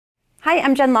Hi,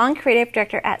 I'm Jen Long, Creative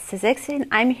Director at Sizzix, and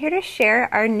I'm here to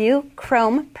share our new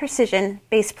Chrome Precision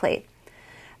base plate.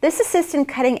 This assists in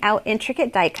cutting out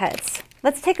intricate die cuts.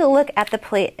 Let's take a look at the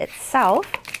plate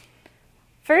itself.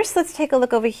 First, let's take a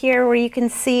look over here where you can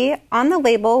see on the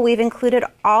label we've included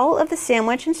all of the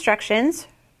sandwich instructions,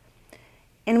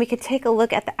 and we could take a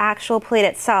look at the actual plate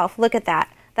itself. Look at that.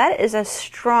 That is a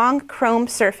strong chrome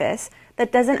surface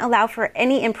that doesn't allow for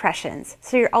any impressions,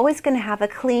 so you're always going to have a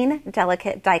clean,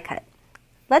 delicate die cut.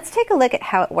 Let's take a look at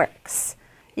how it works.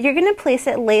 You're going to place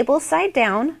it label side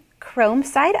down, chrome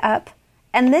side up,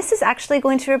 and this is actually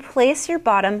going to replace your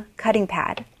bottom cutting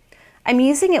pad. I'm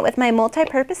using it with my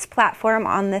multi-purpose platform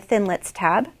on the Thinlits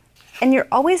tab, and you're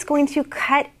always going to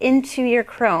cut into your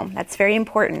chrome. That's very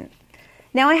important.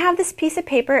 Now I have this piece of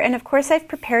paper, and of course I've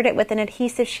prepared it with an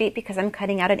adhesive sheet because I'm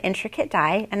cutting out an intricate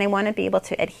die, and I want to be able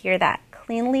to adhere that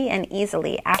cleanly and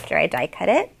easily after I die cut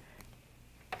it.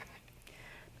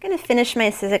 I'm going to finish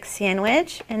my Sizzix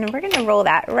sandwich, and we're going to roll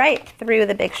that right through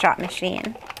the Big Shot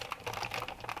machine.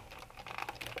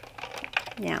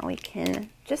 Now we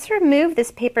can just remove this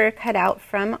paper cut out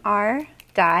from our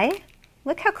die.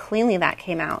 Look how cleanly that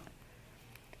came out.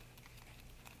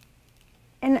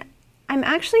 And I'm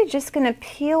actually just going to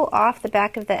peel off the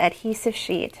back of the adhesive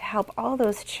sheet to help all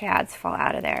those chads fall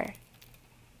out of there.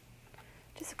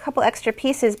 Just a couple extra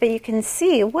pieces, but you can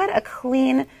see what a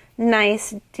clean,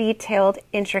 nice, detailed,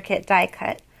 intricate die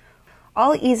cut,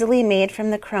 all easily made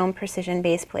from the Chrome Precision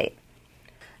base plate.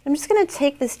 I'm just going to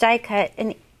take this die cut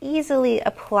and easily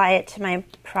apply it to my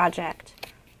project.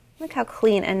 Look how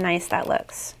clean and nice that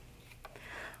looks.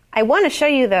 I want to show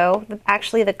you though,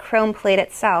 actually the chrome plate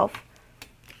itself.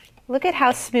 Look at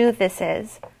how smooth this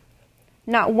is.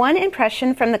 Not one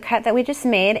impression from the cut that we just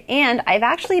made, and I've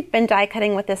actually been die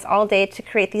cutting with this all day to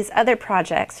create these other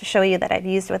projects to show you that I've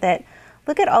used with it.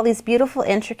 Look at all these beautiful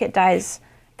intricate dies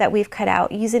that we've cut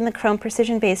out using the Chrome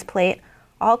Precision base plate,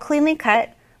 all cleanly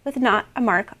cut with not a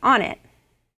mark on it.